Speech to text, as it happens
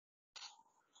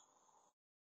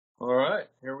All right,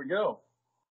 here we go.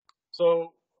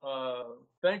 So,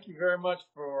 thank you very much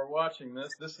for watching this.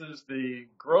 This is the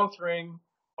TheGrowthRing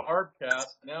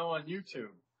Arbcast, now on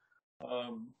YouTube.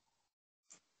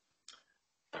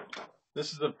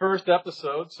 This is the first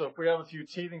episode, so if we have a few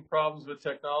teething problems with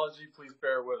technology, please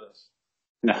bear with us.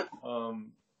 No.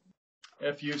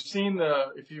 If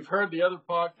you've heard the other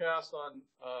podcast on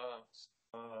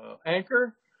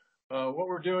Anchor, what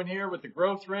we're doing here with the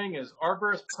TheGrowthRing is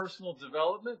Arborist personal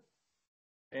development,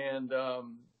 and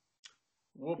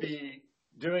we'll be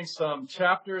doing some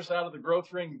chapters out of the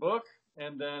TheGrowthRing book,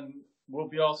 and then we'll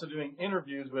be also doing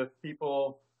interviews with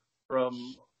people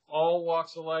from all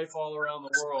walks of life all around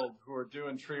the world who are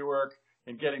doing tree work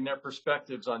and getting their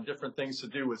perspectives on different things to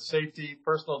do with safety,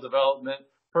 personal development,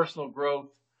 personal growth,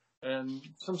 and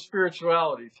some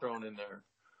spirituality thrown in there.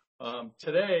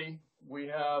 Today, we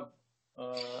have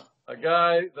a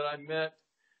guy that I met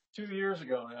 2 years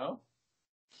ago now.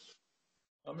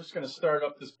 I'm just going to start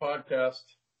up this podcast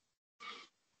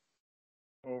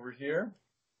over here.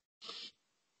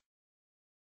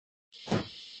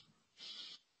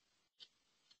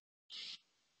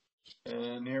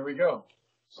 And here we go.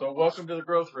 So welcome to the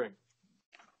TheGrowthRing.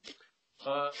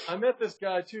 I met this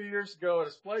guy 2 years ago at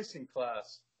a splicing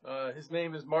class. His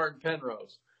name is Marten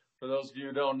Penrose, for those of you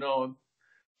who don't know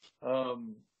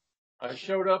him. I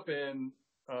showed up in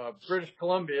British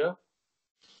Columbia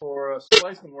for a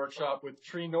splicing workshop with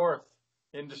Tree North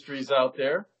Industries out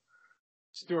there.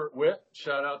 Stuart Witt,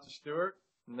 shout out to Stuart,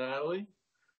 Natalie.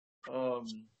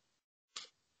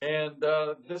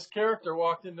 This character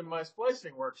walked into my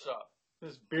splicing workshop,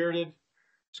 this bearded,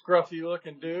 scruffy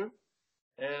looking dude.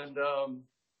 And,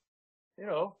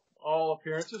 all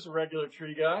appearances, a regular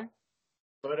tree guy.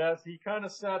 But as he kind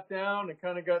of sat down and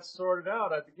kind of got sorted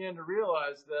out, I began to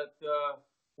realize that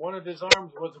one of his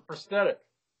arms was a prosthetic.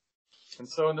 And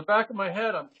so in the back of my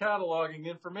head, I'm cataloging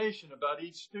information about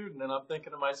each student, and I'm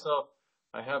thinking to myself,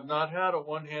 I have not had a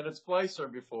one-handed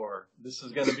splicer before. This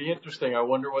is going to be interesting. I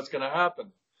wonder what's going to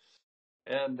happen.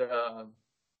 And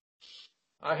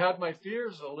I had my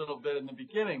fears a little bit in the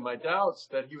beginning, my doubts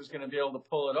that he was going to be able to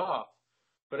pull it off.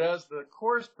 But as the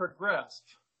course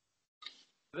progressed,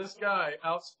 this guy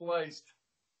outspliced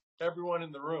everyone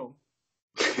in the room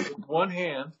with one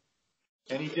hand,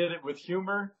 and he did it with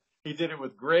humor, he did it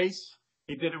with grace,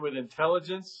 he did it with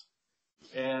intelligence,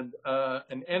 and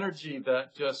an energy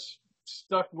that just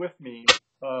stuck with me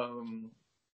from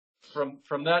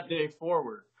that day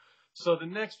forward. So the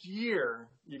next year,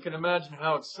 you can imagine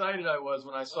how excited I was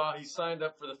when I saw he signed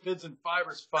up for the Fids and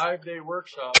Fibers 5-day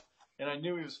workshop, and I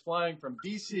knew he was flying from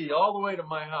BC all the way to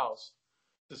my house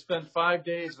to spend 5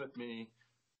 days with me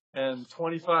and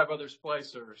 25 other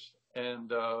splicers. And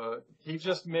he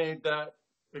just made that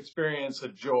experience a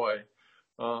joy.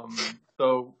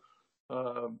 There's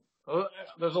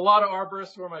a lot of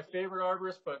arborists who are my favorite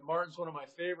arborists, but Marten's one of my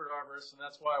favorite arborists, and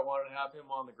that's why I wanted to have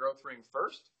him on the TheGrowthRing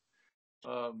first.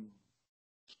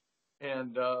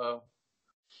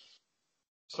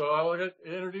 So I'll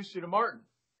introduce you to Marten.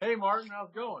 Hey, Marten, how's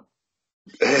it going?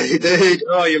 Hey, dude.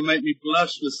 Oh, you make me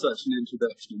blush with such an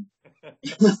introduction.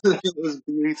 It was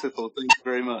beautiful. Thank you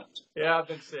very much. Yeah, I've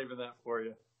been saving that for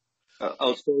you.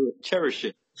 I'll still cherish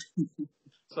it.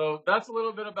 So that's a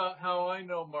little bit about how I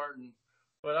know Marten.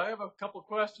 But I have a couple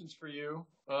questions for you.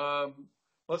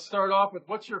 Let's start off with,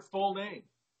 what's your full name?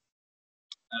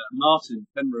 Marten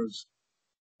Penrose.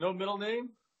 No middle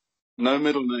name? No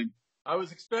middle name. I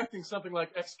was expecting something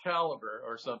like Excalibur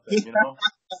or something, you know?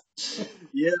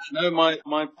 Yeah, no,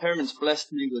 my parents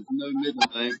blessed me with no middle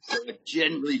name, so I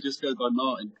generally just go by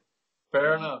Marten.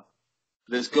 Fair enough.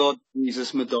 There's God,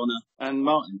 Jesus, Madonna, and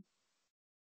Marten.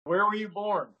 Where were you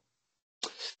born?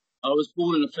 I was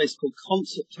born in a place called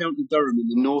Consett, County Durham, in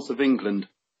the north of England.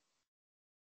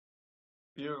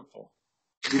 Beautiful.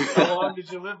 How long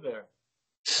did you live there?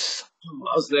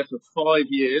 I was there for 5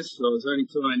 years, so I was only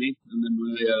tiny, and then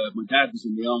my dad was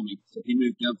in the army, so he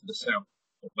moved down to the south.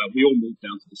 Well, we all moved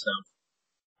down to the south.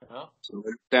 Yeah. So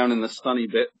we're down in the sunny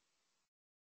bit,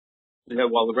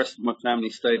 while the rest of my family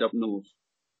stayed up north.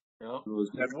 Yeah. I was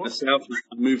down in the south, and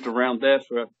I moved around there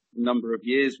for a number of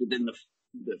years within the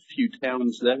few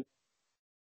towns there.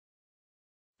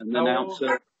 And then out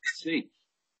to sea.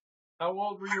 How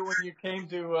old were you when you came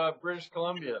to British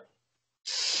Columbia?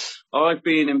 I've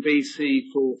been in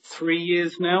BC for 3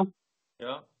 years now.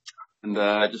 Yeah. And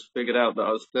I just figured out that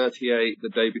I was 38 the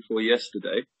day before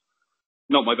yesterday.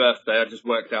 Not my birthday, I just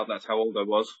worked out that's how old I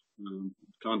was.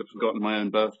 Kind of forgotten my own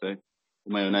birthday, or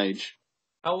my own age.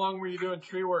 How long were you doing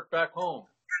tree work back home?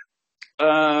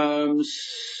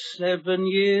 7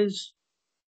 years.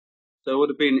 So I would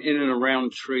have been in and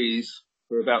around trees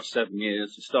for about 7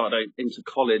 years. I started out into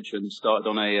college and started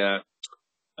on like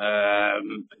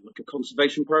a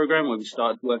conservation program where we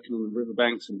started working on the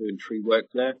riverbanks and doing tree work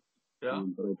there. Yeah.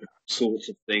 But all sorts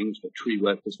of things, but tree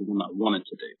work was the one that I wanted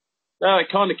to do. So I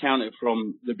kind of counted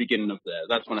from the beginning of there.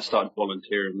 That's when I started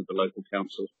volunteering with the local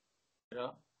council.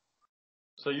 Yeah.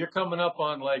 So you're coming up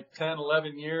on like 10,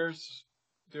 11 years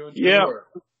doing tree Yeah, work.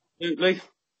 absolutely.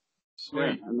 Sweet.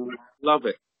 Yeah, and I love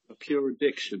it. A pure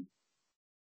addiction.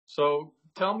 So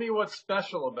tell me what's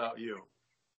special about you.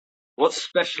 What's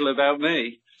special about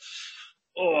me?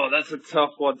 Oh, that's a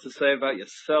tough one to say about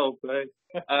yourself,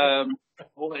 eh?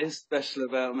 What is special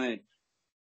about me?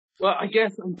 Well, I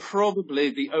guess I'm probably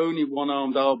the only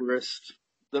one-armed arborist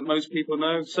that most people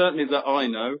know, certainly that I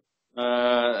know.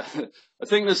 I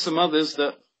think there's some others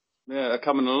that are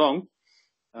coming along,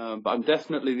 but I'm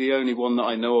definitely the only one that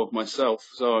I know of myself.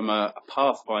 So I'm a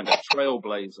pathfinder,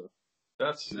 trailblazer.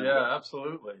 That's, yeah,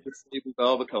 absolutely. Disabled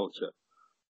arboriculture.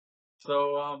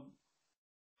 So,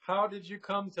 how did you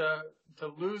come to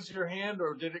lose your hand,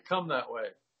 or did it come that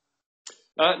way?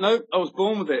 No, I was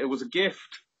born with it. It was a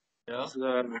gift. Yeah.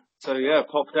 So yeah,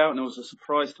 popped out and it was a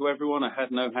surprise to everyone. I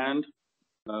had no hand.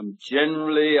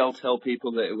 Generally, I'll tell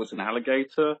people that it was an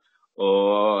alligator,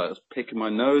 or I was picking my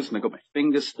nose and I got my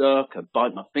fingers stuck. I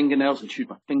bite my fingernails and shoot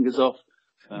my fingers off.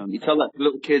 You tell that to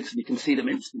little kids and you can see them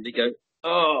instantly go,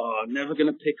 "Oh, I'm never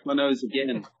going to pick my nose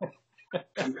again."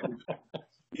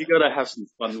 You got to have some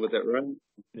fun with it, right?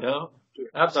 Yeah,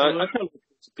 absolutely. So I tell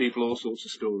people all sorts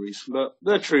of stories, but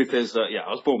the truth is that, yeah, I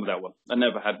was born without one. I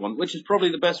never had one, which is probably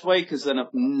the best way because then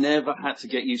I've never had to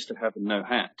get used to having no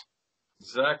hand.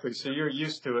 Exactly. So you're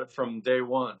used to it from day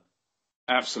one.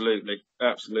 Absolutely,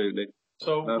 absolutely.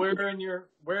 So where in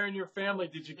your family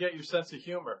did you get your sense of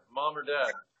humor, mom or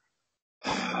dad?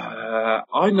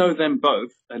 I know them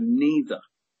both, and neither.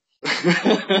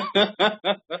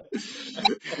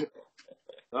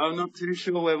 I'm not too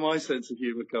sure where my sense of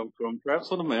humour comes from.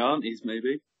 Perhaps one of my aunties,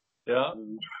 maybe. Yeah.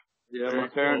 Yeah, Very my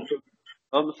parents cool.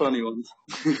 aren't the funny ones.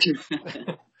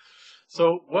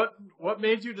 So what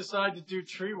made you decide to do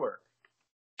tree work?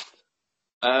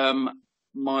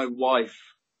 My wife.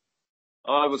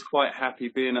 I was quite happy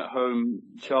being at home,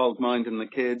 child-minding the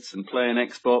kids and playing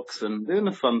Xbox and doing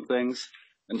the fun things.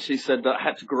 And she said that I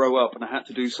had to grow up and I had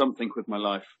to do something with my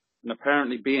life. And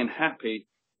apparently being happy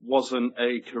wasn't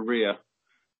a career.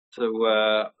 So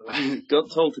I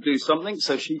got told to do something.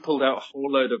 So she pulled out a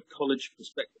whole load of college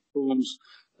prospectus forms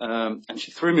and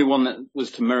she threw me one that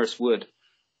was to Merris Wood.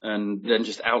 And then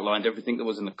just outlined everything that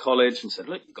was in the college and said,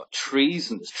 look, you've got trees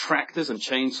and there's tractors and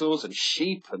chainsaws and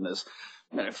sheep and there's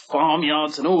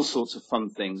farmyards and all sorts of fun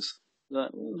things.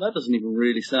 That doesn't even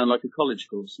really sound like a college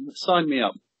course. Sign me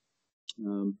up.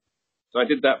 So I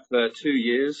did that for 2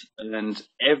 years and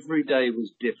every day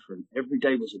was different. Every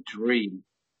day was a dream.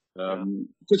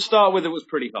 To start with, it was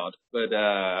pretty hard, but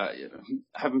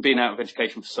having been out of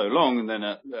education for so long and then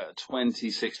at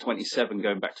 26, 27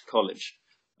 going back to college,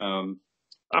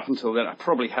 up until then, I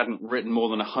probably hadn't written more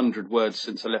than 100 words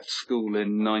since I left school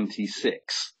in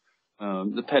 96.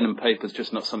 The pen and paper is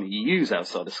just not something you use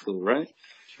outside of school, right?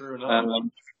 True enough.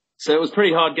 So it was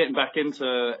pretty hard getting back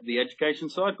into the education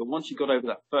side, but once you got over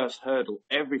that first hurdle,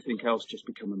 everything else just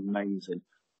became amazing.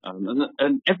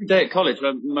 And every day at college,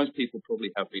 most people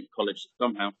probably have been to college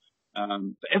somehow,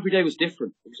 but every day was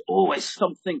different. There was always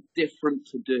something different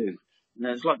to do. And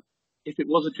it's like, if it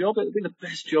was a job, it would be the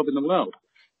best job in the world.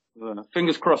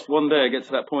 Fingers crossed one day I get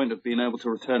to that point of being able to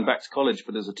return back to college,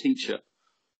 but as a teacher,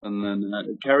 and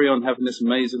then carry on having this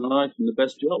amazing life and the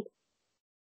best job.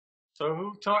 So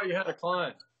who taught you how to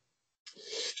climb?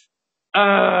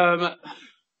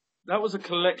 That was a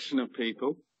collection of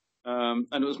people, and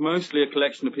it was mostly a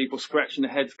collection of people scratching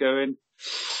their heads going,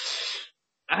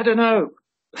 I don't know.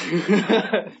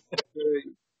 The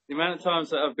amount of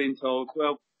times that I've been told,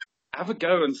 well, have a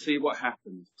go and see what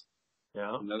happens.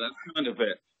 Yeah. That's kind of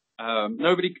it.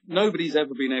 Nobody's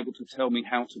ever been able to tell me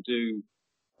how to do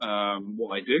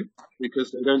what I do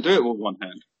because they don't do it with one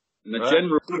hand. And the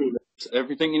general rule is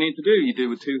everything you need to do, you do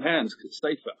with two hands because it's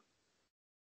safer.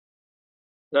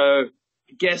 So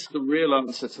I guess the real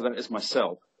answer to that is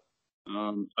myself.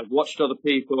 I've watched other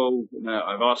people.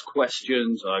 I've asked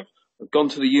questions. I've gone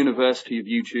to the University of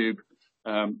YouTube.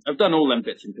 I've done all them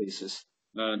bits and pieces,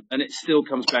 and it still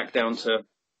comes back down to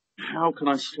how can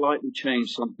I slightly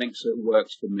change something so it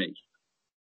works for me?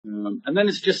 And then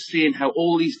it's just seeing how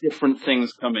all these different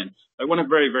things come in. Like when I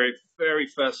very, very, very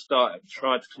first started, I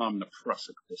tried to climb the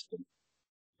prusik system.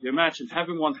 You imagine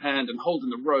having one hand and holding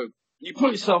the rope, and you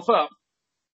pull yourself up,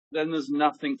 then there's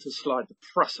nothing to slide the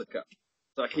prusik up.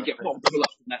 So I can get one pull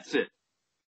up and that's it.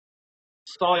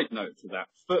 side note to that,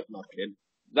 foot locking,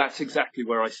 that's exactly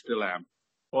where I still am.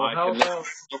 Well, I how can about,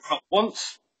 look up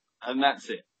once, and that's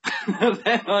it.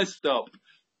 Then I stop.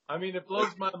 I mean, it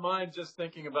blows my mind just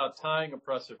thinking about tying a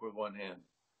prusik with one hand.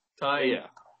 Tying,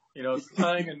 Yeah.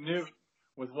 tying a newt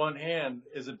with one hand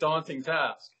is a daunting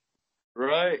task.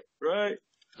 Right.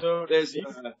 So There's,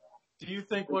 do you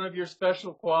think one of your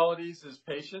special qualities is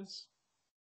patience?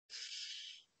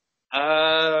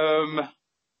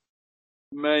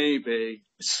 maybe.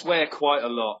 I swear quite a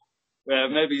lot.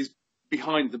 Maybe he's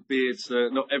behind the beard so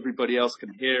not everybody else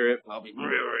can hear it. I'll be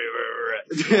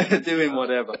doing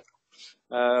whatever.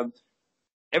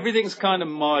 Everything's kind of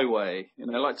my way,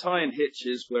 like tying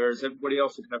hitches, whereas everybody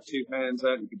else would have two hands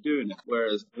out and be doing it.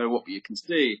 Whereas, what you can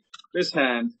see, this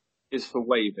hand is for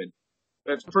waving.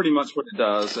 That's pretty much what it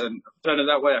does. And done it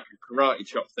that way, I can karate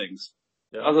chop things.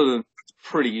 Yeah. Other than it's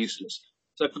pretty useless.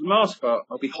 So for the most part,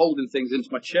 I'll be holding things into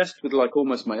my chest with like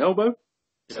almost my elbow.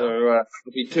 Yeah. So I'll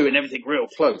be doing everything real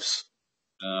close.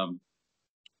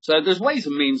 So there's ways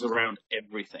and means around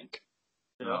everything.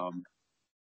 Yeah.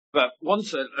 But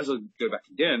once, as I go back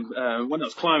again, when I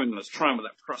was climbing, I was trying with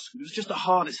that prusik. It was just the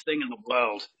hardest thing in the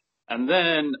world. And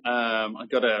then I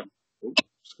got a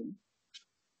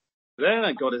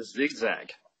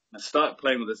zigzag. I started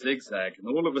playing with a zigzag, and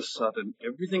all of a sudden,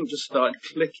 everything just started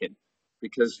clicking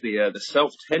because the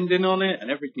self-tending on it and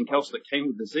everything else that came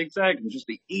with the zigzag and just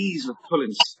the ease of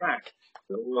pulling slack.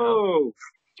 Whoa!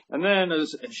 And then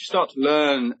as you start to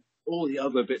learn all the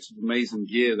other bits of amazing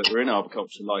gear that were in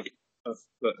arboriculture, like a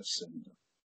foot ascender,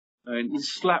 and you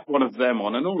slap one of them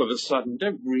on, and all of a sudden, you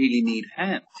don't really need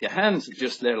hands. Your hands are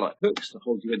just there like hooks to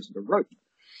hold you into the rope.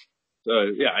 So,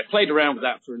 yeah, I played around with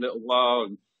that for a little while,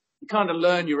 and you kind of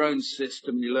learn your own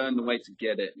system. You learn the way to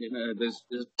get it. There's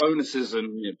bonuses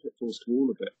and pitfalls to all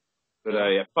of it. But,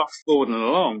 fast forwarding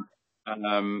along, I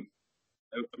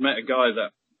met a guy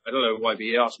that, I don't know why, but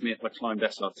he asked me if I climbed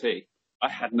SRT. I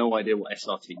had no idea what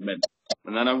SRT meant.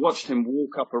 And then I watched him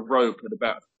walk up a rope at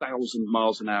about 1,000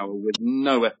 miles an hour with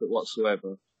no effort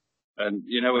whatsoever. And,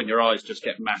 when your eyes just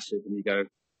get massive and you go,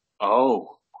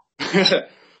 oh,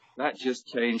 that just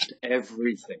changed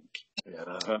everything.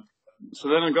 Yeah. So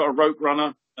then I got a rope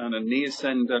runner and a knee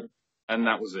ascender, and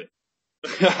that was it.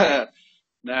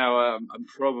 Now, I'm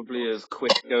probably as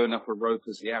quick going up a rope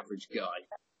as the average guy.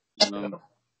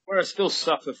 Where I still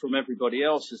suffer from everybody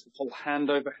else is the whole hand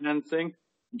over hand thing.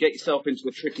 You get yourself into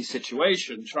a tricky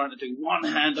situation trying to do one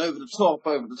hand over the top.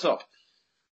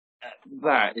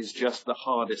 That is just the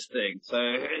hardest thing. So,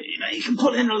 you can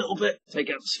pull in a little bit, take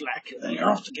out the slack, and then you're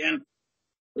off again.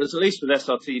 Whereas at least with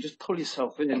SRT, you just pull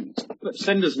yourself in. Put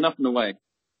senders and up and away.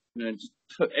 Just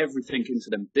put everything into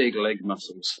them big leg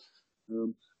muscles.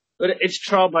 But it's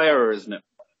trial by error, isn't it?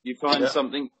 You find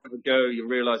something, have a go, you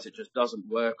realise it just doesn't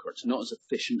work, or it's not as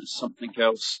efficient as something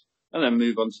else, and then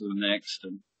move on to the next,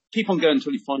 and keep on going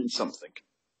until you find something.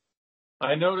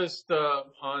 I noticed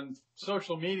on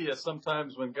social media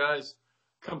sometimes when guys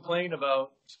complain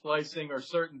about splicing or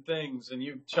certain things, and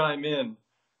you chime in,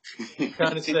 you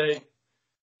kind of say,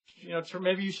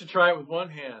 maybe you should try it with one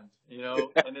hand,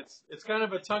 and it's kind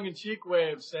of a tongue-in-cheek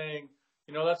way of saying,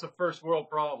 that's a first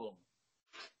world problem.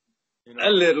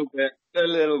 A little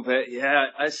bit, yeah.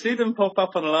 I see them pop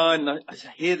up online, and I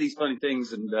hear these funny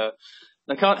things, and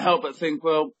I can't help but think,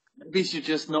 well, at least you're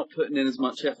just not putting in as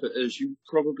much effort as you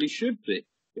probably should be.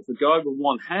 If a guy with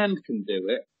one hand can do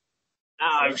it,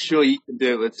 I'm sure you can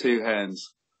do it with two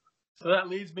hands. So that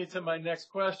leads me to my next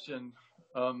question.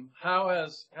 How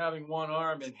has having one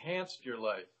arm enhanced your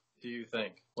life, do you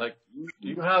think? Like, do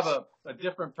you have a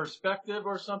different perspective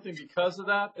or something because of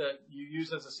that you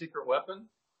use as a secret weapon?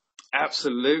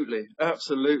 Absolutely.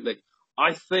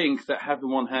 I think that having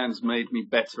one hand's made me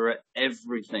better at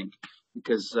everything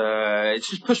because it's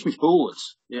just pushed me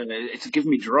forwards. It's given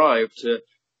me drive to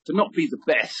not be the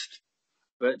best,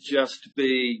 but just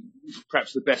be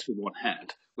perhaps the best with one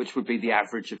hand, which would be the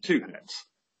average of two hands.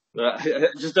 I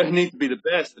just don't need to be the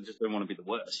best. I just don't want to be the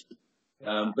worst.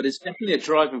 But it's definitely a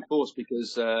driving force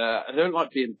because I don't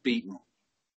like being beaten.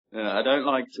 I don't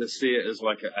like to see it as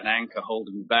like an anchor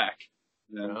holding me back.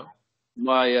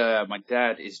 My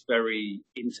dad is very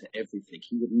into everything.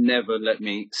 He would never let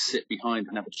me sit behind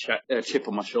and have a chip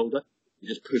on my shoulder. He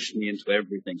just pushed me into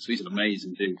everything. So he's an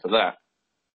amazing dude for that.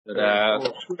 But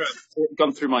I've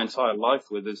gone through my entire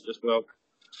life with is just, well,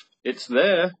 it's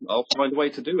there. I'll find a way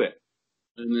to do it.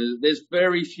 And there's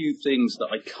very few things that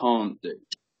I can't do.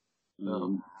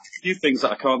 A few things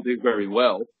that I can't do very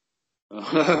well.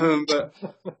 But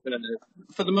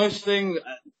for the most thing,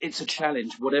 it's a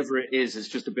challenge. Whatever it is, it's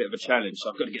just a bit of a challenge. So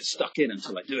I've got to get stuck in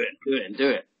until I do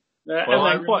it. Well,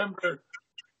 I remember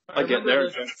I get there.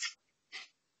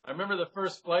 I remember the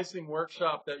first splicing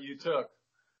workshop that you took,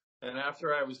 and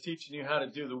after I was teaching you how to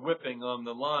do the whipping on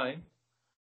the line,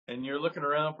 and you're looking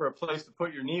around for a place to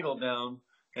put your needle down,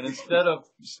 and instead of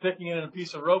sticking it in a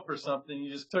piece of rope or something,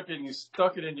 you just took it and you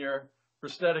stuck it in your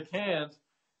prosthetic hand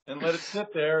and let it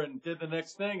sit there and did the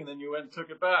next thing, and then you went and took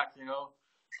it back, you know.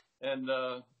 And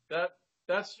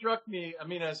that struck me, I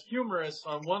mean, as humorous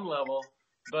on one level,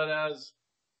 but as,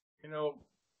 you know,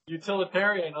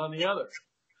 utilitarian on the other.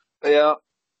 Yeah,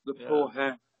 the poor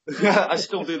hand. I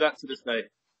still do that to this day.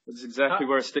 That's exactly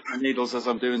where I stick my needles as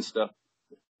I'm doing stuff.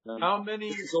 How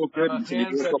many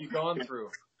hands have you gone through?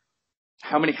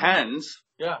 How many hands?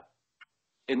 Yeah.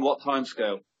 In what time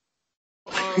scale?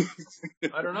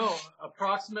 I don't know.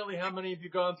 Approximately how many have you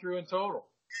gone through in total?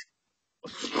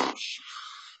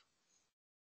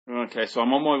 Okay, so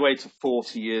I'm on my way to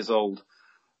 40 years old,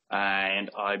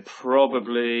 and I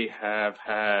probably have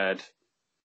had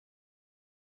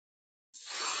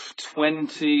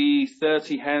 20,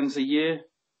 30 hands a year.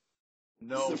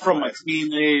 No. From my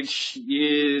teenage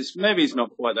years, maybe it's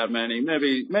not quite that many.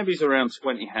 Maybe it's around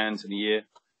 20 hands in a year.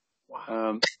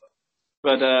 Wow.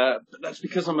 But that's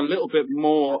because I'm a little bit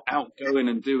more outgoing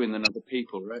and doing than other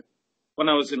people, right? When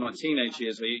I was in my teenage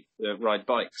years, I used to ride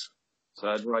bikes. So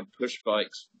I'd ride push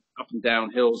bikes up and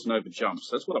down hills and over jumps.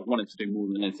 That's what I wanted to do more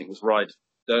than anything, was ride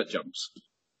dirt jumps.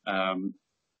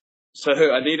 So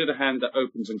I needed a hand that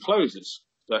opens and closes,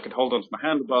 so I could hold onto my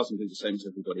handlebars and do the same as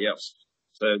everybody else.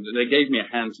 So they gave me a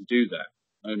hand to do that,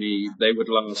 only they would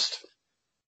last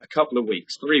a couple of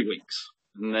weeks, 3 weeks,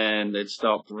 and then they'd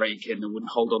start breaking and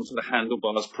wouldn't hold onto the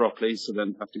handlebars properly, so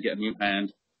then have to get a new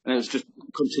hand. And it was just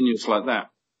continuous like that.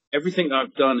 Everything that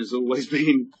I've done has always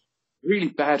been really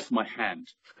bad for my hand.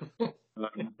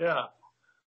 Yeah.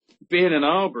 Being an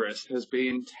arborist has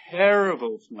been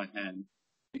terrible for my hand,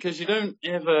 because you don't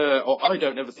ever, or I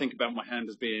don't ever think about my hand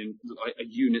as being like a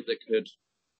unit that could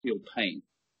feel pain.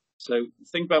 So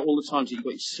think about all the times you've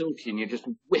got your silky and you're just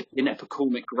whipping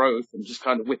epicaumic growth and just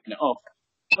kind of whipping it off.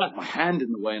 I had my hand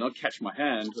in the way and I'd catch my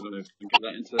hand. I don't know if you can get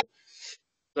that into.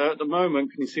 So at the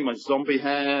moment, can you see my zombie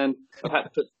hand? I've had to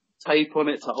put tape on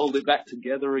it to hold it back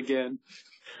together again.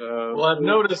 Well, I've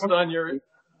noticed on your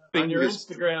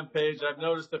Instagram page, I've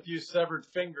noticed a few severed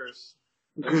fingers.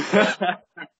 There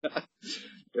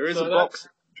is a box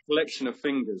collection of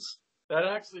fingers. That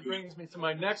actually brings me to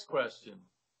my next question.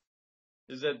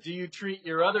 Is that, do you treat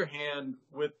your other hand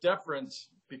with deference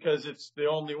because it's the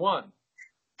only one?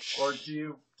 Or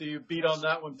do you beat on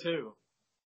that one too?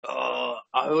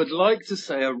 I would like to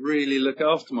say I really look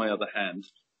after my other hand,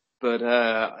 but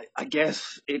I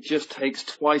guess it just takes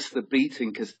twice the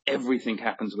beating because everything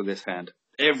happens with this hand.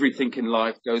 Everything in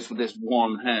life goes with this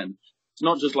one hand. It's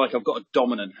not just like I've got a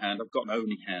dominant hand, I've got an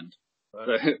only hand.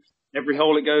 Right. So every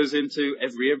hole it goes into,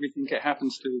 everything it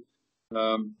happens to,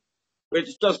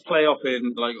 which does play off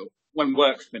in, like, when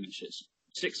work finishes.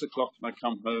 6 o'clock when I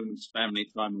come home, it's family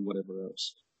time and whatever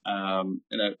else.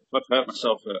 You know, if I've hurt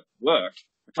myself at work,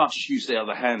 I can't just use the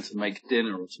other hand to make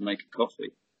dinner or to make a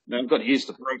coffee. You know, I've got to use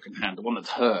the broken hand, the one that's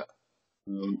hurt.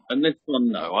 And this one,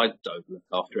 no, I don't look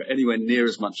after it anywhere near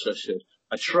as much as I should.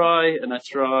 I try, and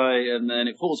then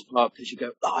it falls apart because you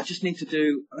go, I just need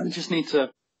to,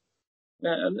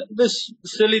 this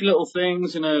silly little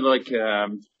things, you know, like,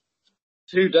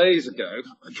 2 days ago,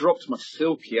 I dropped my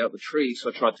silky out the tree, so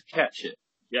I tried to catch it.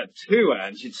 If you had 2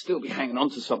 hands, you'd still be hanging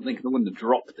onto something and I wouldn't have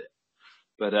dropped it.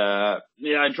 But, I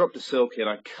dropped a silky and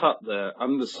I cut the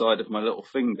underside of my little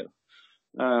finger,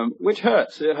 which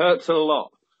hurts. It hurts a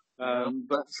lot.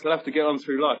 But I still have to get on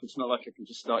through life. It's not like I can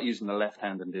just start using the left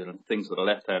hand and doing things with the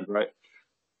left hand, right?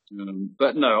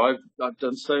 But no, I've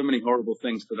done so many horrible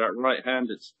things to that right hand.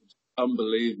 It's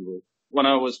unbelievable. When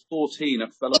I was 14, I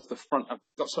fell off the front. I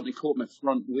got something caught in my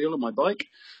front wheel of my bike,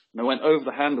 and I went over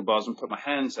the handlebars and put my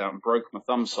hands out and broke my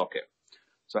thumb socket.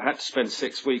 So I had to spend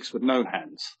 6 weeks with no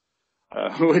hands,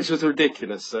 which was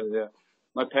ridiculous. So yeah,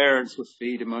 my parents were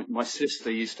feeding. My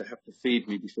sister used to have to feed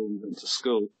me before we went to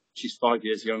school. She's 5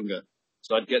 years younger.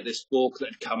 So I'd get this fork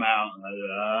that'd come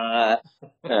out,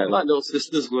 and like little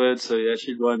sisters would. So yeah,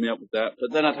 she'd wind me up with that.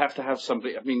 But then I'd have to have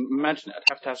somebody. I mean, imagine it. I'd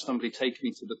have to have somebody take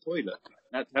me to the toilet.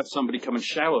 I'd have somebody come and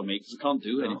shower me because I can't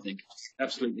do anything.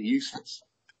 Absolutely useless.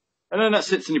 And then that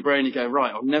sits in your brain. You go,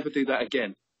 right, I'll never do that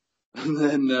again. And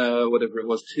then whatever it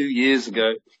was, 2 years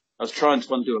ago, I was trying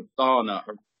to undo a bar nut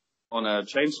on a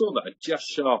chainsaw that I just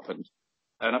sharpened.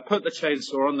 And I put the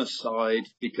chainsaw on the side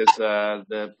because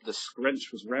the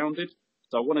scrench was rounded.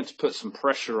 So I wanted to put some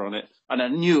pressure on it, and I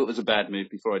knew it was a bad move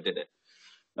before I did it.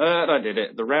 And I did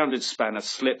it. The rounded spanner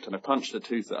slipped, and I punched the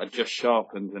tooth that I just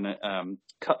sharpened, and it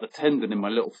cut the tendon in my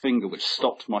little finger, which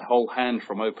stopped my whole hand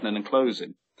from opening and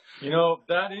closing. You know,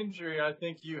 that injury I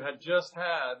think you had just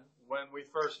had when we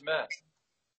first met.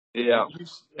 Yeah.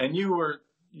 And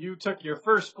you took your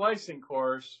first splicing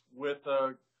course with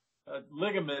a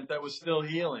ligament that was still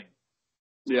healing.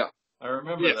 Yeah. I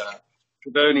remember that.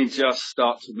 Could only just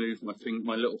start to move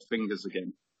my little fingers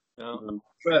again. Yeah.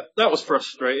 But that was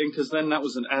frustrating because then that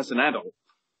was as an adult,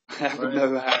 having Right.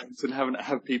 no hands and having to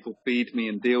have people feed me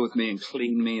and deal with me and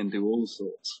clean me and do all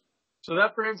sorts. So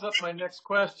that brings up my next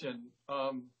question.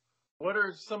 What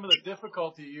are some of the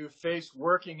difficulty you faced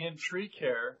working in tree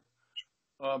care?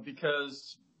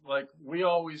 Because like we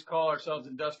always call ourselves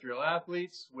industrial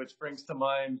athletes, which brings to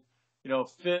mind,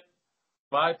 fit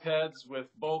bipeds with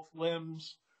both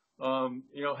limbs.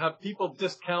 Have people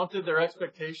discounted their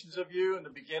expectations of you in the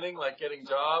beginning, like getting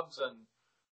jobs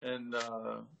and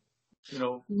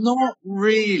Not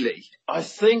really. I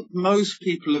think most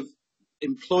people have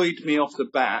employed me off the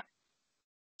bat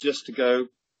just to go,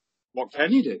 what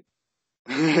can you do?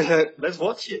 Let's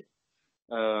watch it.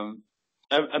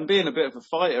 And being a bit of a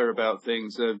fighter about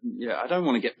things, I don't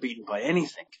want to get beaten by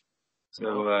anything.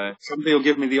 So somebody will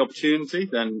give me the opportunity,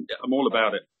 then I'm all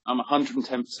about it. I'm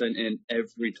 110% in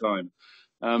every time.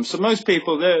 So most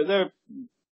people, the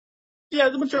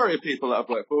majority of people that I've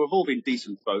worked for have all been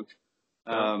decent folk.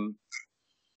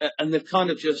 And they've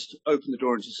kind of just opened the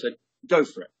door and just said, go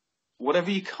for it.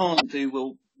 Whatever you can't do,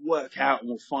 we'll work out and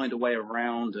we'll find a way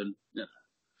around and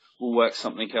we'll work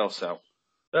something else out.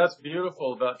 That's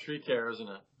beautiful about tree care, isn't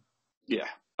it? Yeah.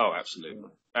 Oh, absolutely.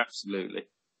 Absolutely.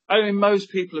 I mean, most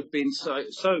people have been so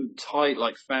tight,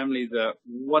 like family, that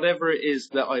whatever it is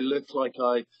that I look like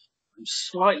I'm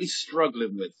slightly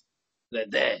struggling with, they're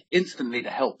there instantly to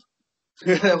help.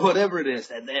 Whatever it is,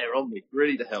 they're there on me,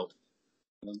 ready to help.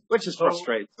 Which is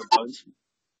frustrating sometimes.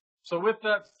 So with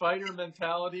that fighter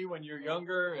mentality when you're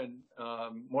younger and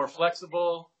more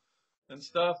flexible and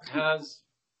stuff,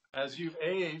 as you've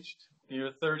aged,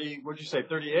 you're 30, what'd you say,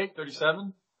 38,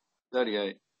 37?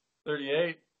 38.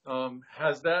 38.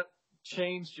 Has that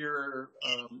changed your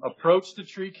approach to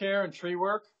tree care and tree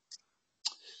work?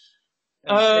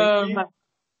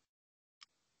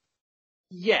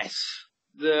 Yes.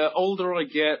 The older I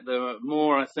get, the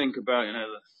more I think about,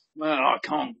 I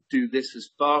can't do this as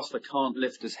fast, I can't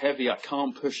lift as heavy, I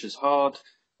can't push as hard.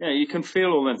 Yeah, you can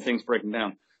feel all them things breaking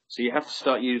down. So you have to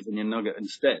start using your nugget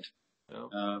instead.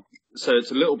 Yeah. So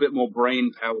it's a little bit more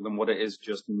brain power than what it is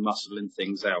just muscling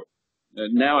things out.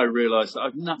 Now I realise that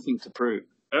I've nothing to prove,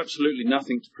 absolutely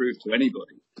nothing to prove to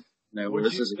anybody.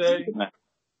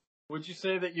 Would you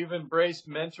say that you've embraced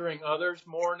mentoring others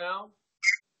more now?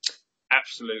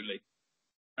 Absolutely.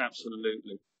 I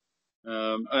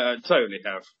totally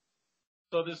have.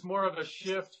 So there's more of a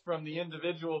shift from the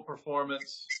individual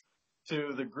performance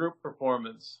to the group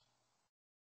performance.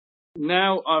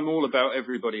 Now I'm all about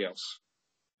everybody else.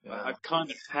 Yeah. I've kind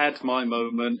of had my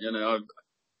moment,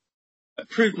 I've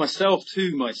proved myself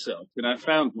to myself, I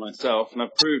found myself and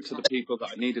I've proved to the people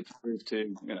that I needed to prove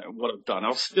to, what I've done.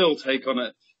 I'll still take on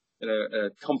a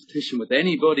competition with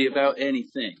anybody about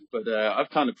anything, but I've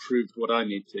kind of proved what I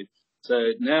need to.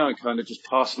 So now I'm kind of just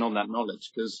passing on that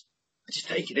knowledge because I just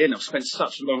take it in. I've spent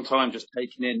such a long time just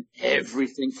taking in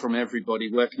everything from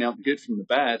everybody, working out the good from the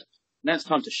bad. Now it's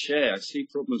time to share. I see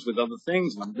problems with other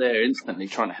things and I'm there instantly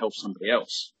trying to help somebody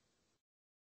else.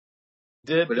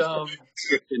 But it's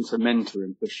slipped into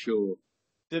mentoring for sure.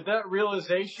 Did that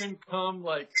realization come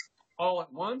like all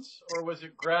at once or was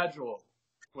it gradual?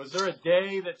 Was there a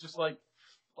day that just like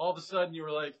all of a sudden you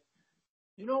were like,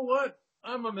 you know what?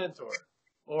 I'm a mentor.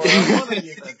 Or I want to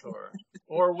be a mentor.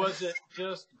 Or was it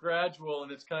just gradual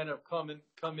and it's kind of come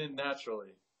in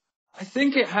naturally? I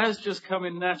think it has just come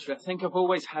in naturally. I think I've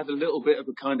always had a little bit of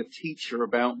a kind of teacher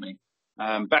about me.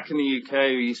 Back in the UK,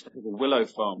 we used to have a willow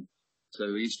farm.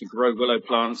 So we used to grow willow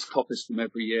plants, coppice them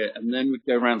every year, and then we'd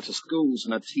go around to schools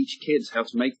and I'd teach kids how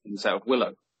to make things out of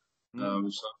willow. So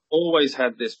I've always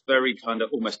had this very kind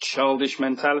of almost childish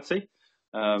mentality.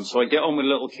 So I get on with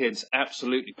little kids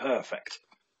absolutely perfect.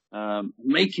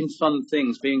 Making fun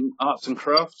things, being arts and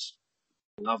crafts,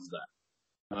 love that.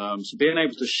 So being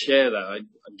able to share that, I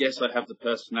guess I have the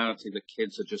personality that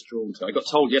kids are just drawn to. I got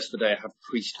told yesterday I have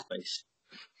priest face.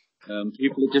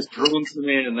 People are just drawn to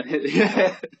me and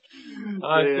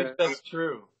I think that's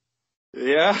true.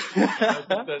 Yeah. I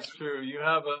think that's true. You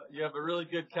have a really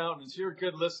good countenance. You're a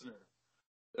good listener.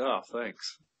 Oh,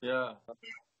 thanks. Yeah.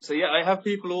 So yeah, I have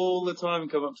people all the time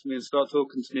come up to me and start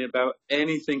talking to me about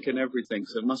anything and everything.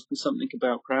 So it must be something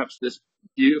about perhaps this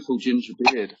beautiful ginger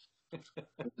beard. It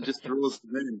just draws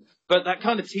them in. But that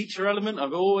kind of teacher element,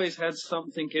 I've always had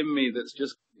something in me that's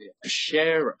just a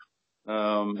sharer.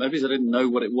 Maybe I didn't know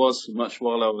what it was so much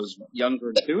while I was younger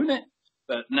and doing it.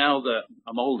 But now that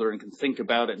I'm older and can think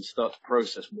about it and start to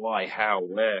process why, how,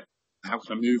 where, how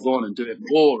can I move on and do it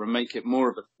more and make it more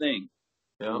of a thing?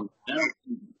 Yeah.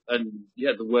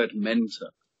 The word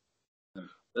mentor.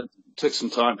 It took some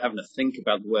time having to think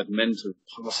about the word mentor,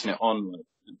 passing it on. Like,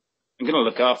 I'm going to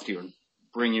look after you and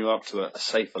bring you up to a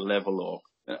safer level or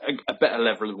a better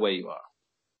level of where you are.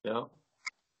 Yeah.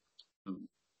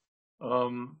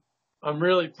 I'm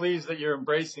really pleased that you're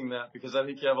embracing that because I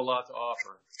think you have a lot to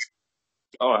offer.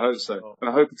 Oh, I hope so.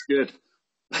 I hope it's good.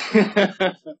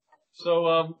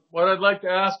 So, what I'd like to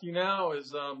ask you now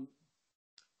is,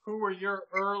 who were your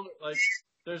early, like,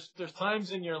 there's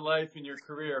times in your life, in your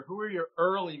career, who were your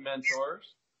early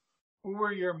mentors? Who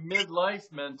were your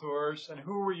midlife mentors? And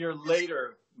who were your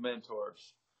later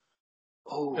mentors?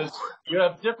 Because you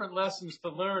have different lessons to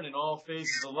learn in all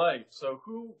phases of life. So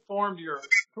who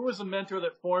was a mentor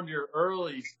that formed your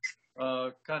early,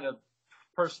 kind of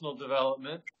personal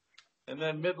development, and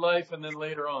then midlife, and then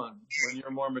later on when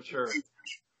you're more mature?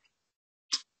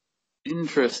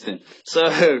 Interesting.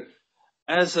 So,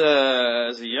 as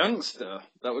a youngster,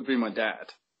 that would be my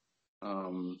dad.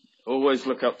 Always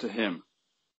look up to him.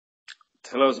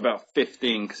 Till I was about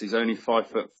 15, because he's only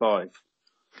 5'5".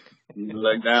 You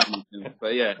look down,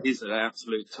 but yeah, he's an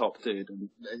absolute top dude. And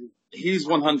he's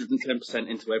 110%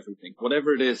 into everything.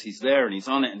 Whatever it is, he's there and he's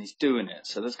on it and he's doing it.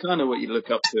 So that's kind of what you look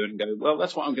up to and go, well,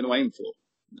 that's what I'm going to aim for.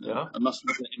 Yeah. I must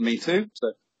have it in me too.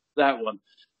 So that one.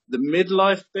 The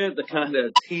midlife bit, the kind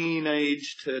of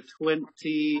teenage to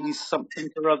 20 something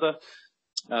or other,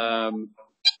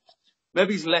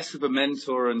 maybe he's less of a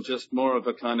mentor and just more of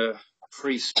a kind of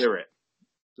free spirit.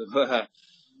 So,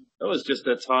 it was just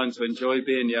a time to enjoy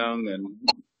being young and,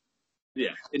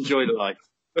 enjoy the life.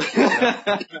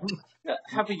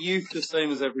 Have a youth the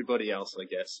same as everybody else, I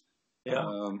guess.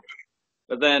 Yeah.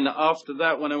 But then after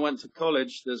that, when I went to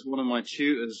college, there's one of my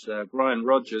tutors, Brian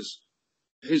Rogers,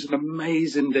 who's an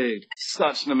amazing dude,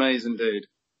 such an amazing dude.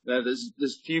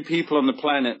 There's few people on the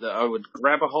planet that I would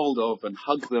grab a hold of and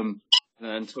hug them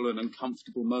until an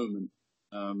uncomfortable moment.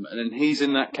 And then he's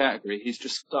in that category. He's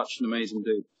just such an amazing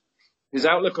dude. His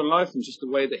outlook on life and just the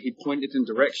way that he pointed in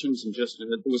directions and just,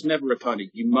 there was never a kind of,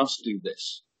 you must do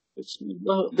this.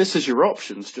 Well, this is your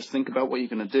options. Just think about what you're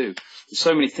going to do. There's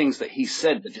so many things that he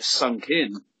said that just sunk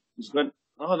in. Just went,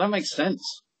 oh, that makes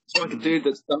sense. It's like a dude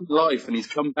that's done life and he's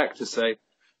come back to say,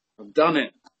 I've done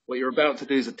it. What you're about to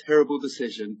do is a terrible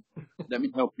decision. Let me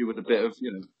help you with a bit of,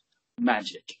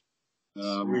 magic.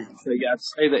 So yeah, I'd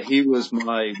say that he was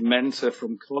my mentor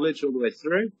from college all the way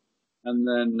through. And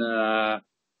then,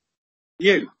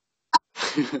 you.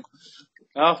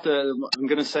 After, I'm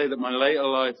going to say that my later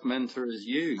life mentor is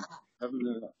you.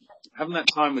 Having that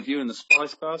time with you in the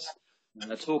Spice Bus,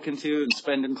 talking to you and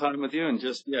spending time with you and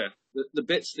just, the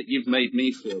bits that you've made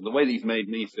me feel, the way that you've made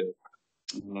me feel.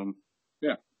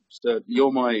 So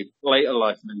you're my later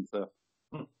life mentor.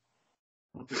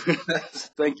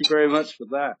 Thank you very much for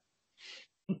that.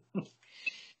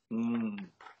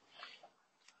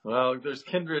 Well, there's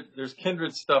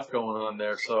kindred stuff going on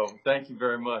there. So thank you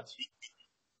very much.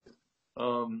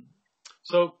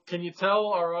 So can you tell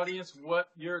our audience what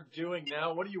you're doing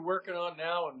now? What are you working on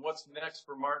now, and what's next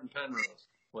for Marten Penrose?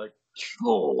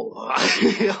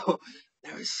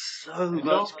 There is so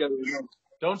much going on.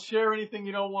 Don't share anything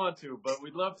you don't want to, but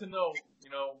we'd love to know,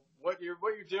 what you're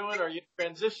doing. Are you in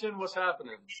transition? What's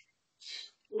happening?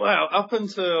 Well, up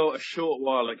until a short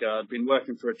while ago, I'd been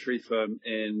working for a tree firm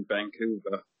in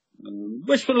Vancouver,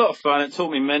 which was a lot of fun. It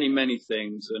taught me many, many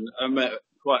things, and I met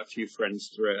quite a few friends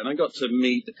through it, and I got to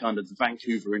meet the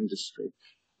Vancouver industry.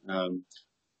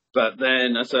 But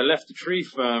then as I left the tree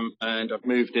firm and I've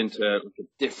moved into a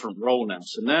different role now.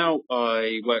 So now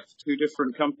I work for two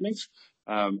different companies.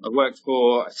 I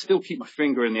still keep my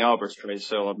finger in the arborist trade.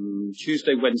 So on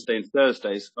Tuesday, Wednesday and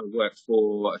Thursdays, I work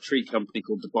for a tree company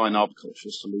called Divine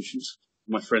Arboricultural Solutions,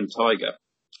 my friend Tiger.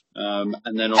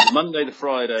 And then on Monday to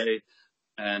Friday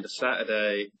and a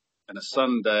Saturday and a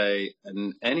Sunday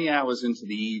and any hours into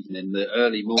the evening, the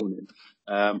early morning,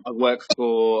 I work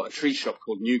for a tree shop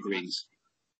called New Greens.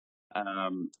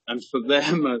 And for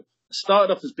them, I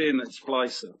started off as being a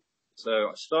splicer. So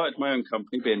I started my own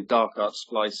company being Dark Art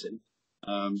Splicing.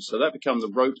 So that became the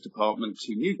rope department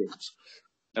to New Greens.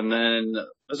 And then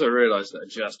as I realized that I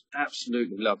just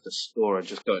absolutely loved the store, I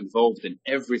just got involved in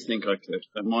everything I could.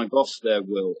 And my boss there,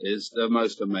 Will, is the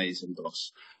most amazing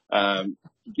boss.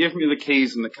 He gave me the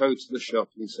keys and the code to the shop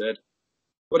and he said,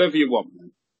 whatever you want,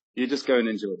 man. You just go and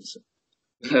enjoy yourself.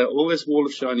 All this wall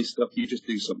of shiny stuff, you just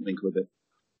do something with it.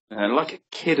 And like a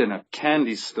kid in a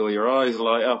candy store, your eyes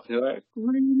light up. You're like,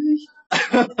 really?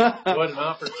 What an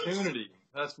opportunity.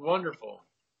 That's wonderful.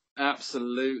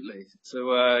 Absolutely.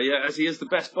 So, yeah, as he is the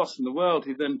best boss in the world,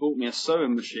 he then bought me a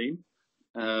sewing machine,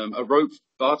 a rope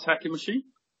bar tacking machine.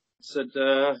 Said,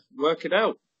 work it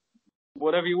out.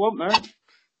 Whatever you want, man.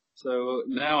 So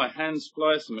now I hand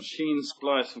splice, a machine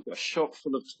splice. I've got a shop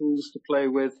full of tools to play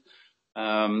with.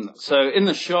 So in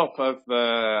the shop, I've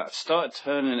started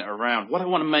turning it around. What I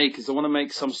want to make is I want to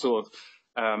make some sort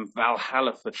of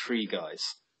Valhalla for tree guys.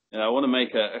 You know, I want to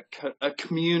make a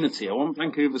community. I want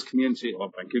Vancouver's community,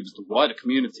 or Vancouver's the wider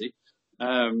community,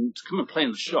 to come and play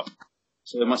in the shop.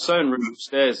 So my sewing room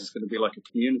upstairs is going to be like a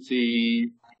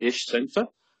community-ish centre,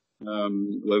 where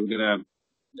we're going to have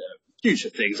future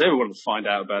things. Everyone will find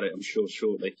out about it, I'm sure,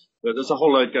 shortly. But there's a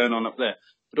whole load going on up there.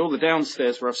 But all the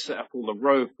downstairs where I've set up all the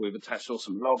rope, we've attached all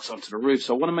some logs onto the roof.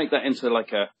 So I want to make that into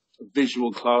like a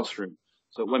visual classroom.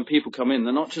 So when people come in,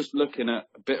 they're not just looking at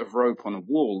a bit of rope on a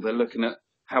wall. They're looking at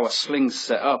how a sling's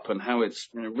set up and how it's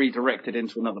redirected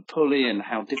into another pulley and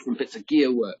how different bits of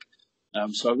gear work.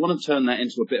 So I want to turn that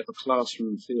into a bit of a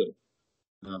classroom feel.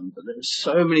 But there's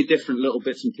so many different little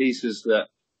bits and pieces that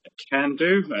I can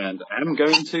do and am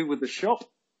going to with the shop.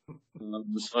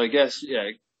 So I guess,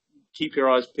 yeah, keep your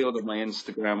eyes peeled on my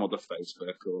Instagram or the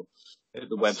Facebook or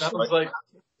the website.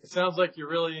 It sounds like you're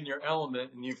really in your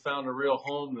element and you found a real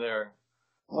home there.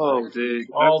 Oh,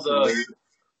 dude.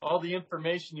 All the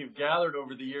information you've gathered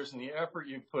over the years and the effort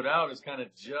you've put out is kind of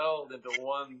gelled into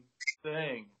one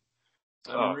thing.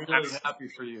 I'm really happy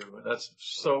for you. That's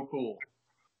so cool.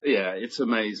 Yeah, it's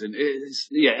amazing.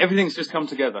 Everything's just come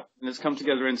together, and it's come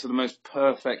together into the most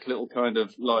perfect little kind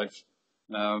of life.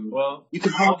 Well, you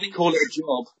can hardly call it a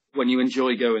job when you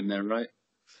enjoy going there, right?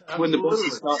 Absolutely. When the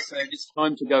bosses start saying it's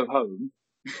time to go home.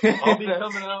 I'll be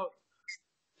coming out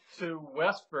to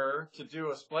Westbur to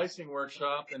do a splicing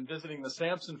workshop and visiting the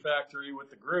Samson factory with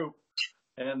the group,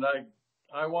 and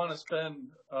I want to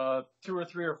spend 2 or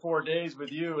 3 or 4 days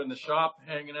with you in the shop,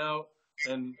 hanging out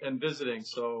and visiting.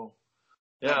 So.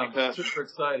 Yeah, I'm super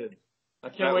excited. I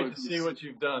can't wait to see what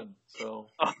you've done. So,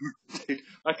 dude,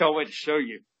 I can't wait to show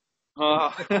you.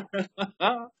 All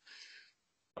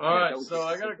right, so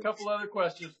I got a couple other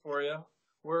questions for you.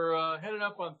 We're heading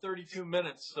up on 32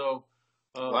 minutes, so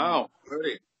wow,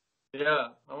 pretty. Yeah,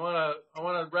 I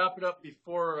wanna wrap it up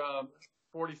before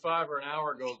 45 or an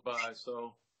hour goes by.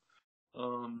 So,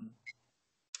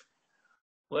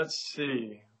 let's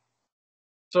see.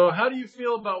 So, how do you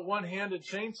feel about one-handed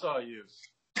chainsaw use?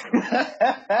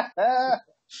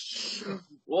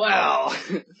 Well,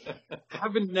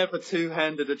 haven't never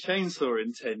two-handed a chainsaw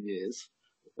in 10 years.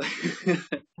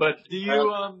 But do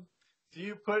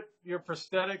you put your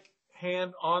prosthetic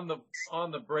hand on the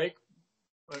brake,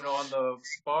 on the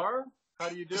bar? How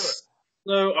do you do it?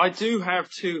 So I do have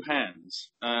two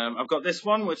hands. I've got this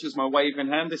one, which is my waving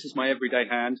hand. This is my everyday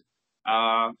hand.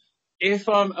 If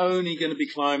I'm only going to be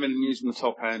climbing and using the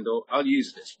top handle, I'll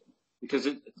use this one because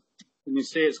can you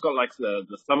see it's got like the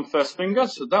thumb first finger,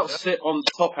 so that'll sit on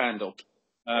the top handle.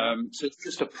 So it's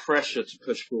just a pressure to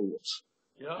push forwards.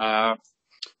 Yeah.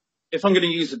 If I'm going to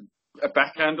use a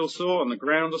back handle saw on the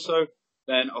ground or so,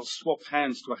 then I'll swap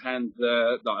hands to a hand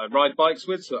that I ride bikes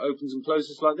with, so it opens and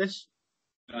closes like this.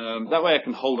 That way I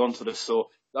can hold on to the saw.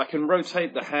 I can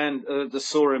rotate the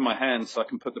saw in my hand so I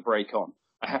can put the brake on.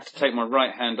 I have to take my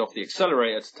right hand off the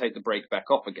accelerator to take the brake back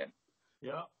off again.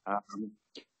 Yeah.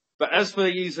 But as for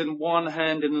using one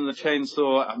hand in the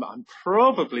chainsaw, I'm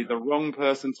probably the wrong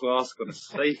person to ask on a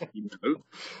safety note.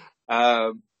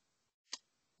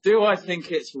 Do I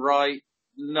think it's right?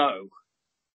 No.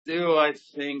 Do I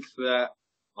think that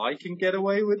I can get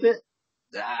away with it?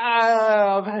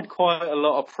 I've had quite a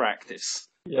lot of practice.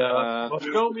 Yeah. Well,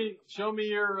 show me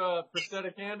your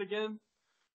prosthetic hand again.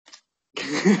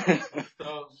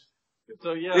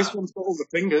 So yeah. This one's got all the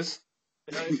fingers.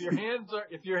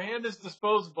 If your hand is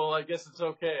disposable, I guess it's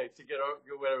okay to get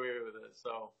away with it.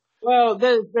 So. Well,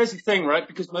 there's the thing, right?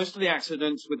 Because most of the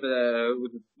accidents with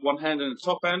one hand and the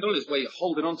top handle is where you're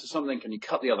holding onto something and you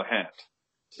cut the other hand.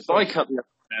 If I cut the other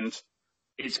hand,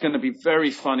 it's going to be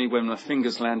very funny when my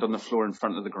fingers land on the floor in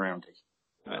front of the groundie.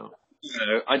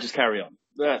 I just carry on.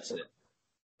 That's it.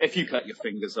 If you cut your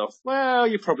fingers off, well,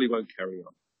 you probably won't carry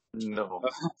on. No.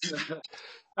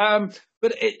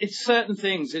 But it's certain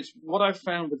things. It's what I've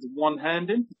found with the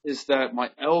one-handed is that my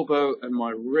elbow and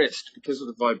my wrist, because of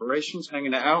the vibrations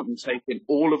hanging it out and taking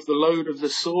all of the load of the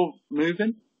saw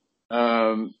moving,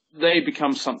 they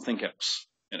become something else,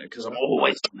 because I'm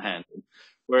always one-handed.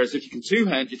 Whereas if you can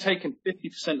two-hand, you're taking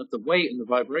 50% of the weight and the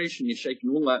vibration, you're shaking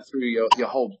all that through your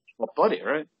whole body,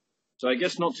 right? So I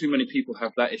guess not too many people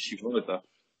have that issue either.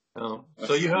 Oh.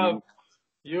 So you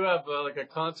have like a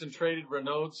concentrated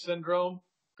Raynaud syndrome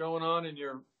going on in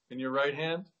your right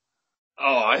hand?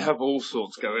 Oh, I have all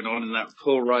sorts going on in that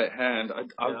poor right hand.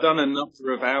 I've done a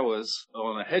number of hours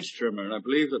on a hedge trimmer, and I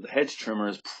believe that the hedge trimmer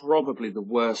is probably the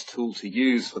worst tool to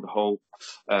use for the whole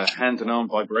hand and arm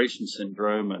vibration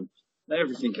syndrome and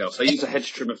everything else. I use a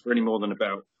hedge trimmer for any more than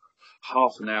about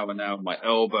half an hour now. My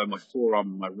elbow, my forearm,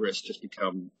 and my wrist just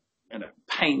become,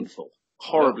 painful,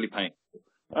 horribly painful.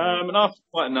 And after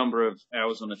quite a number of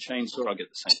hours on a chainsaw, I get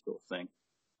the same sort of thing.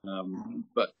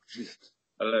 But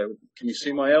hello, can you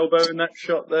see my elbow in that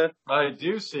shot there? I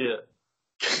do see it.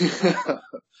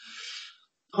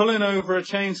 Pulling over a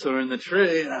chainsaw in the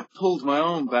tree, and I pulled my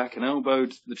arm back and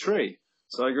elbowed the tree.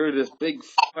 So I grew this big,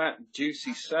 fat,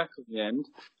 juicy sack at the end.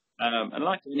 And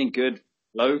like any good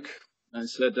bloke, I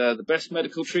said, the best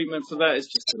medical treatment for that is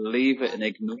just to leave it and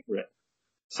ignore it.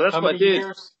 So that's what I did.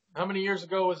 How many years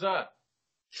ago was that?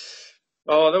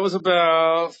 Oh, that was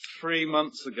about 3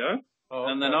 months ago. Oh,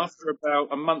 okay. And then after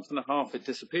about a month and a half, it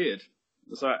disappeared. It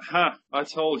was like, I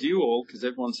told you all, because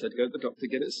everyone said, go to the doctor,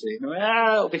 get it seen. I went,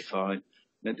 it'll be fine.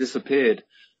 And it disappeared.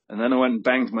 And then I went and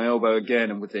banged my elbow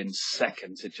again, and within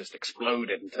seconds, it just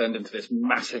exploded and turned into this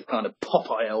massive kind of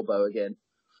Popeye elbow again.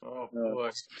 Oh,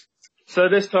 boy. So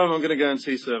this time I'm going to go and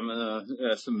see some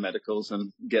medicals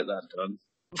and get that done.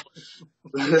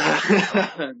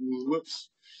 Whoops.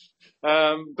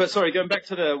 But sorry, going back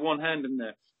to the one hand in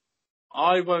there.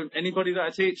 Anybody that I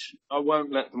teach, I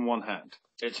won't let them one hand.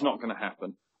 It's not going to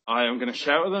happen. I am going to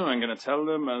shout at them, I'm going to tell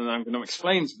them, and I'm going to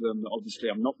explain to them that obviously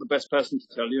I'm not the best person to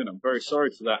tell you, and I'm very sorry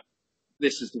for that.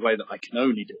 This is the way that I can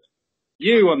only do it.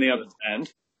 You, on the other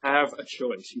hand, have a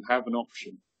choice. You have an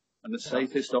option. And the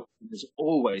safest option is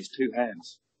always two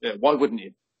hands. Yeah, why wouldn't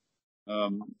you?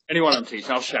 Anyone I'm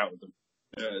teaching, I'll shout at them.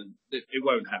 It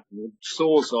won't happen.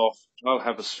 Saw's off, I'll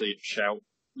have a shout,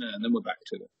 and then we're back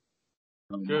to it.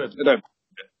 Good.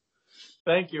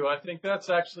 Thank you. I think that's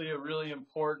actually a really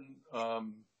important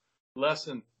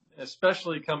lesson,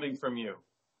 especially coming from you.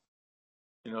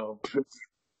 You know,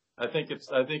 I think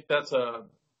that's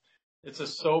it's a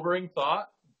sobering thought,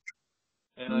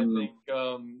 and I think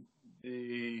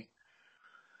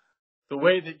the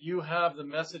way that you have the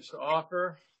message to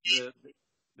offer,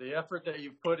 the effort that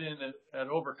you put in at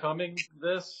overcoming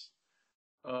this,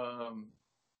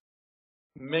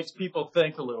 makes people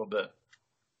think a little bit.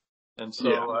 And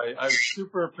so I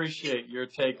super appreciate your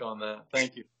take on that.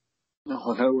 Thank you.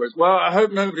 Oh, no worries. Well, I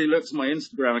hope nobody looks at my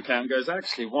Instagram account and goes,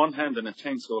 actually, one hand and a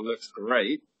chainsaw looks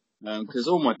great, because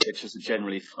all my pictures are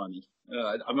generally funny.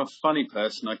 I'm a funny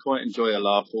person. I quite enjoy a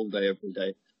laugh all day, every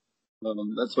day.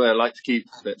 That's where I like to keep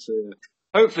it. So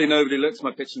hopefully nobody looks at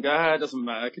my picture and goes, it doesn't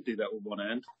matter. I could do that with one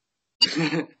hand.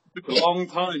 It took a long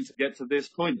time to get to this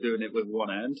point doing it with one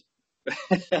hand.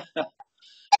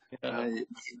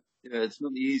 It's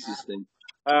not the easiest thing.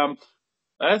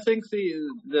 I think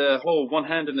the whole one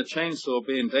hand and the chainsaw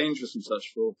being dangerous and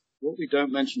such for what we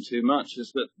don't mention too much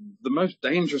is that the most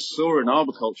dangerous saw in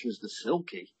arboriculture is the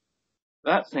silky.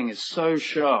 That thing is so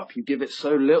sharp. You give it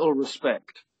so little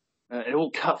respect. It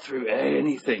will cut through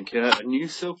anything. A new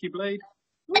silky blade?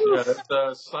 Yeah, that's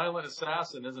a silent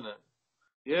assassin, isn't it?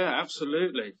 Yeah,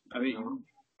 absolutely. I mean,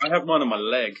 I have mine on my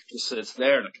leg, just so it's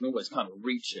there, and I can always kind of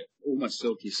reach it. All my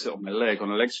silkies sit on my leg, on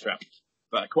a leg strap.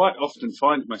 But I quite often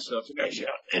find myself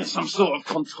in some sort of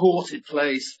contorted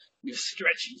place. You're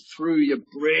stretching through your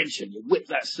bridge, and you whip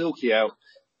that silky out.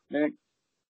 You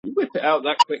whip it out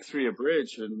that quick through your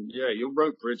bridge, and your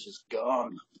rope bridge is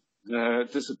gone.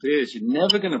 It disappears. You're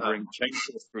never going to bring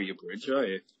chainsaws through your bridge, are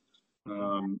you?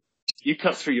 You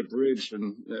cut through your bridge,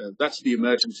 and that's the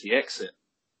emergency exit.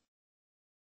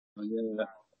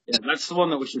 Yeah, that's the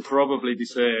one that we should probably be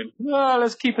saying,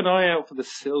 let's keep an eye out for the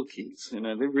silkies.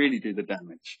 They really do the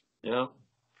damage. Yeah.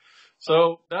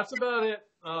 So that's about it.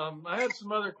 I had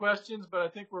some other questions, but I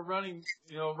think we're running,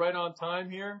 right on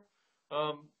time here.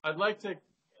 I'd like to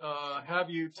have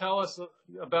you tell us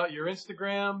about your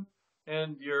Instagram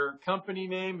and your company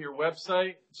name, your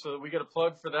website, so that we get a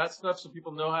plug for that stuff so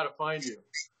people know how to find you.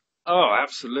 Oh,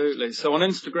 absolutely. So on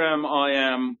Instagram, I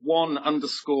am one_armed_arb.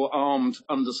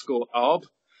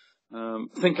 I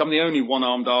think I'm the only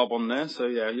one-armed arb on there. So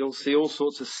you'll see all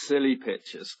sorts of silly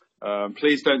pictures.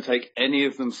 Please don't take any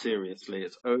of them seriously.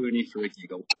 It's only for a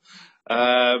giggle.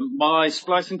 My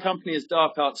splicing company is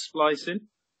Dark Art Splicing,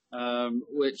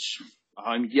 which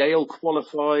I'm Yale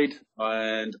qualified,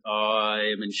 and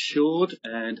I am insured,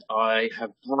 and I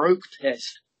have broke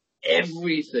test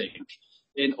everything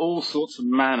in all sorts of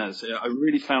manners. I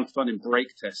really found fun in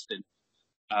brake testing.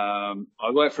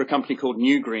 I work for a company called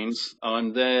New Greens.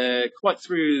 I'm there quite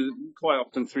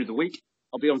often through the week.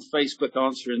 I'll be on Facebook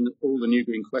answering all the New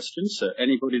Green questions. So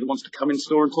anybody that wants to come in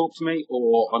store and talk to me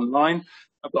or online,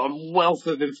 I've got a wealth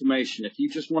of information. If you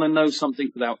just want to know something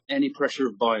without any pressure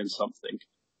of buying something,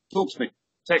 talk to me,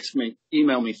 text me,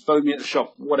 email me, phone me at the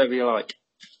shop, whatever you like.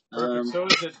 Perfect. So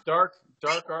is it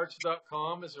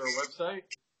darkarts.com? Is there a website?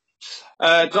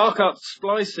 Dark Art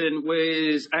Splicing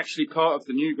was actually part of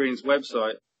the New Greens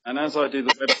website. And as I do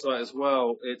the website as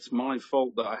well, it's my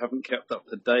fault that I haven't kept up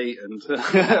to date and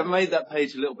made that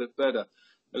page a little bit better.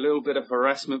 A little bit of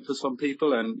harassment for some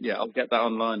people, and yeah, I'll get that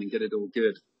online and get it all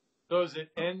good. So is it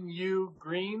NU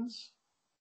Greens?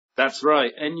 That's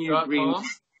right, NU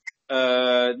Greens,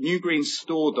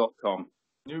 newgreenstore.com.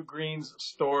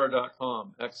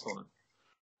 Newgreensstore.com. Excellent.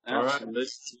 Absolutely. All right.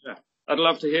 Yeah. I'd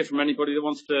love to hear from anybody that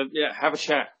wants to have a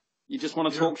chat. You just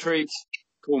want to talk trees,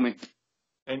 call me.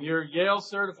 And you're Yale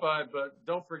certified, but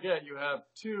don't forget you have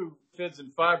 2 FIDS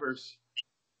and Fibers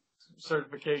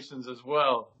certifications as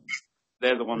well.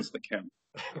 They're the ones that count.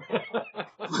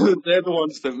 They're the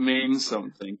ones that mean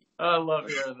something. I love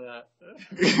hearing that.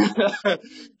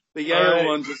 The Yale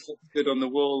one just looks good on the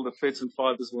wall. The FIDS and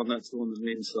Fibers one, that's the one that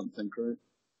means something, right?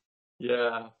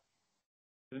 Yeah.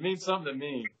 It means something to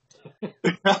me.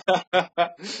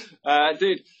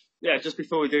 Dude, yeah, just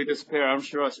before we do disappear, I'm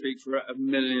sure I speak for 1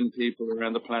 million people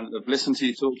around the planet that have listened to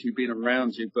you, talk to you, been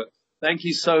around you, but thank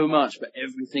you so much for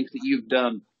everything that you've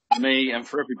done for me and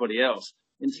for everybody else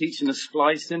in teaching the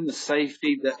splicing, the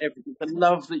safety, the everything, the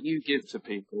love that you give to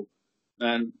people.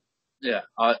 And yeah,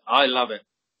 I love it.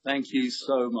 Thank you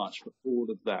so much for all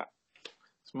of that.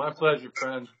 It's my pleasure,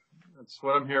 friend. That's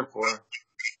what I'm here for.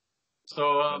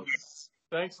 So,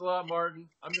 thanks a lot, Martin.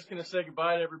 I'm just going to say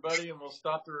goodbye to everybody and we'll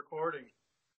stop the recording.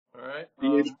 All right.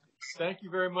 Thank you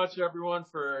very much, everyone,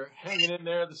 for hanging in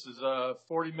there. This is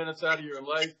 40 minutes out of your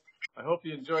life. I hope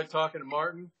you enjoyed talking to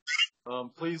Martin.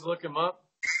 Please look him up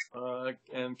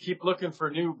and keep looking for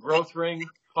new TheGrowthRing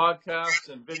podcasts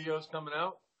and videos coming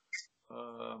out.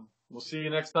 We'll see you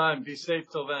next time. Be safe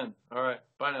till then. All right.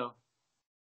 Bye now.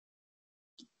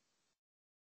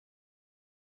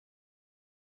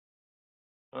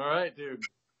 All right, dude.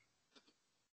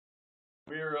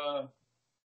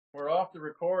 We're off the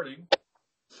recording,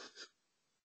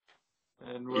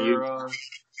 and we're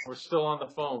still on the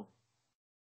phone.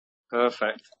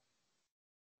 Perfect.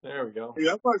 There we go.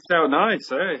 Yeah, that worked out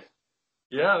nice, eh?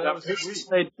 Yeah, that was sweet.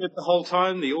 Stayed good the whole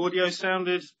time. The audio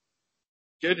sounded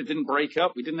good. It didn't break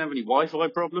up. We didn't have any Wi-Fi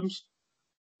problems.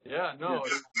 Yeah, no,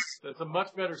 it's a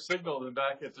much better signal than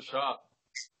back at the shop.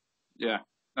 Yeah,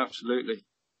 absolutely.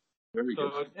 Very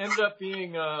good. So it ended up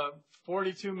being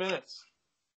 42 minutes.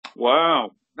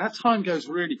 Wow. That time goes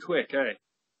really quick, eh?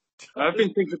 I've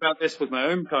been thinking about this with my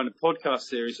own kind of podcast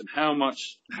series and how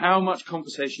much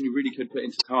conversation you really could put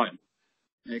into time.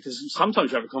 Because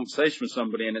sometimes you have a conversation with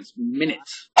somebody and it's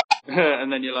minutes.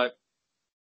 And then you're like,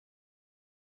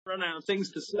 run out of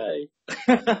things to say.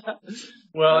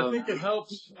 Well, I think it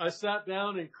helps. I sat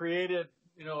down and created,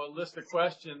 a list of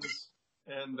questions,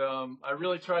 and I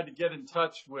really tried to get in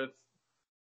touch with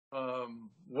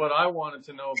what I wanted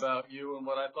to know about you and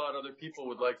what I thought other people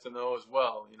would like to know as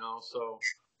well, So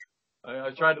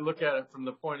I tried to look at it from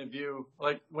the point of view,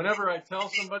 like whenever I tell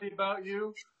somebody about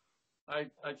you, I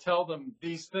tell them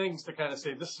these things to kind of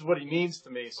say, this is what he means to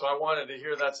me. So I wanted to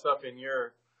hear that stuff in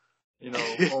your,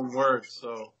 own words.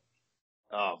 So.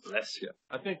 Oh, bless you.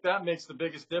 I think that makes the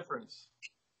biggest difference.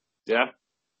 Yeah.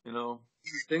 I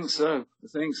think so.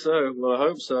 Well, I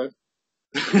hope so.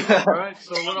 All right.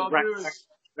 So what I'll do is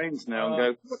things now and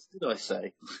go, what did I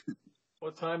say?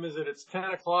 What time is it? It's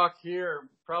 10 o'clock here.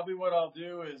 Probably what I'll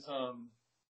do is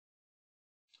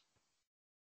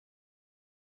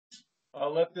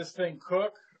I'll let this thing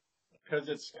cook because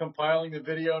it's compiling the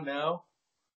video now,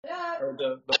 or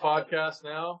the podcast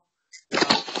now.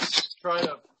 I'll try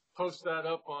to post that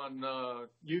up on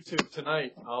YouTube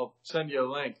tonight. I'll send you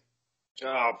a link.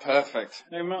 Oh, perfect.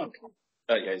 Hey, Mark.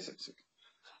 Yeah, is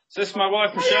this my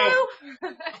wife, Michelle?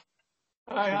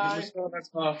 Hi.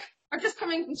 That's Mark. I'm just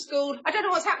coming from school. I don't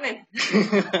know what's happening.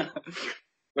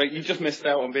 Wait, you just missed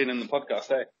out on being in the podcast,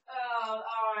 eh? Oh,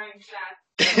 I'm sad.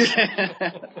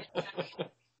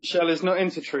 Michelle is not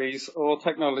into trees or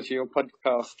technology or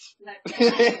podcasts. No.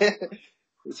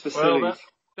 It's for silly. Well,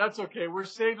 that's okay. We're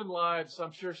saving lives.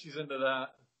 I'm sure she's into that.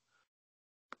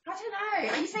 I don't know.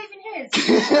 Are you saving his?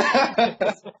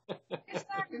 It's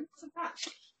that.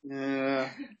 Yeah.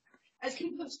 As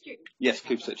Cooper's Stew. Yes,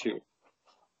 Cooper's Stew.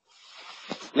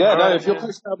 Yeah, no, if you're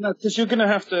because you're going to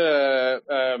have to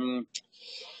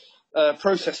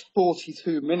process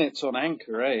 42 minutes on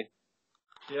Anchor, eh?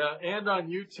 Yeah, and on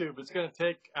YouTube. It's going to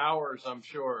take hours, I'm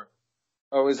sure.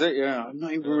 Oh, is it? Yeah, I've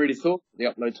not even really thought of the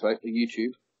upload to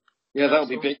YouTube. Yeah, that'll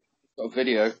be big. Got a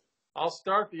video. I'll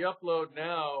start the upload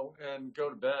now and go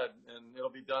to bed, and it'll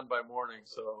be done by morning.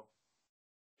 So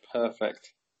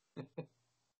Perfect. Dude,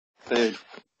 did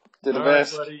the all right,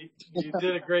 best. buddy. You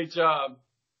did a great job.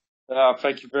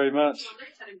 Thank you very much.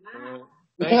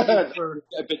 Thank you for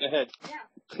a bit ahead.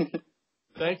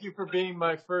 thank you for being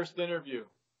my first interview.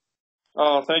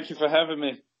 Oh, thank you for having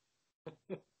me.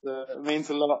 It means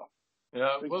a lot.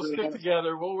 Yeah, we'll stick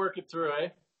together. We'll work it through, eh?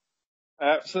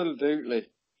 Absolutely.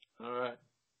 All right.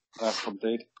 That's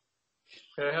indeed.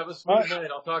 Okay, have a sweet night.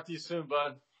 I'll talk to you soon,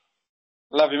 bud.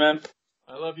 Love you, man.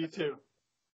 I love you too.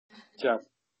 Ciao.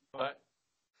 Bye.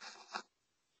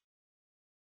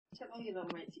 All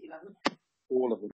of them. All of them.